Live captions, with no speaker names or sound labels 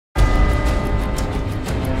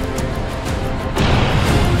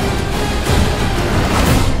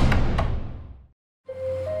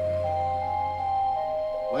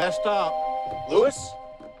Last stop. Louis,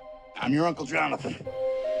 I'm your Uncle Jonathan.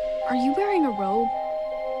 Are you wearing a robe?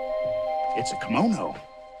 It's a kimono.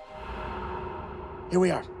 Here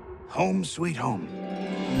we are. Home sweet home.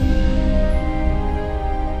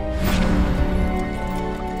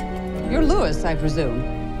 You're Louis, I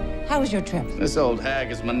presume. How was your trip? This old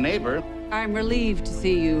hag is my neighbor. I'm relieved to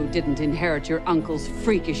see you didn't inherit your uncle's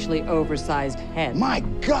freakishly oversized head. My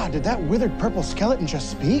God, did that withered purple skeleton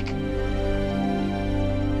just speak?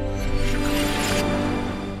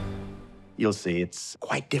 You'll see, it's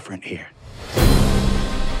quite different here.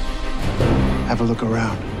 Have a look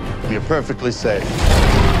around. You're perfectly safe.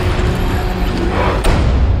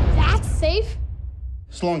 That's safe.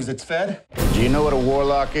 As long as it's fed. Do you know what a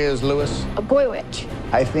warlock is, Louis? A boy witch.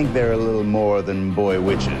 I think they're a little more than boy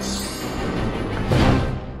witches.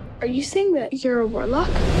 Are you saying that you're a warlock?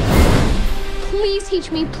 Please teach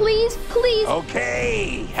me, please, please.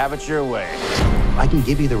 Okay, have it your way. I can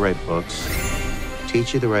give you the right books,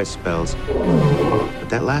 teach you the right spells, but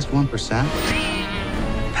that last 1%,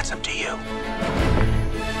 that's up to you.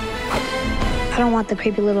 I don't want the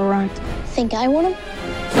creepy little runt. Think I want him?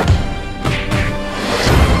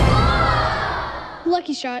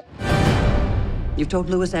 Lucky shot. You've told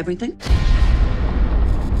Louis everything?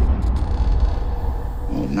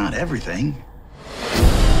 Well, not everything.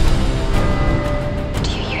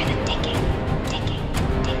 Do you hear the ticking, ticking,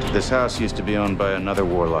 ticking? This house used to be owned by another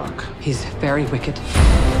warlock. He's very wicked,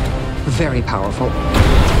 very powerful.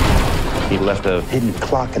 He left a hidden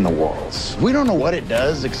clock in the walls. We don't know what it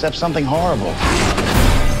does, except something horrible.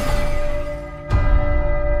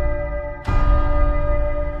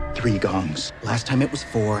 Three gongs. Last time it was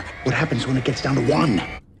 4. What happens when it gets down to 1?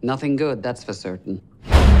 Nothing good, that's for certain.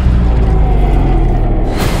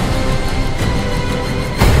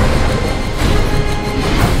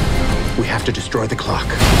 We have to destroy the clock.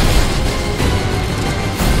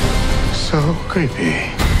 So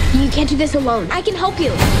creepy. You can't do this alone. I can help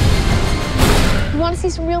you. You want to see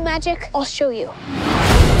some real magic? I'll show you.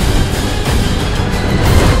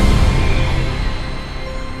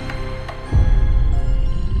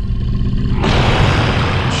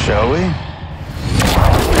 Shall we?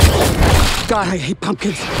 God, I hate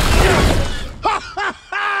pumpkins.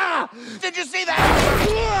 The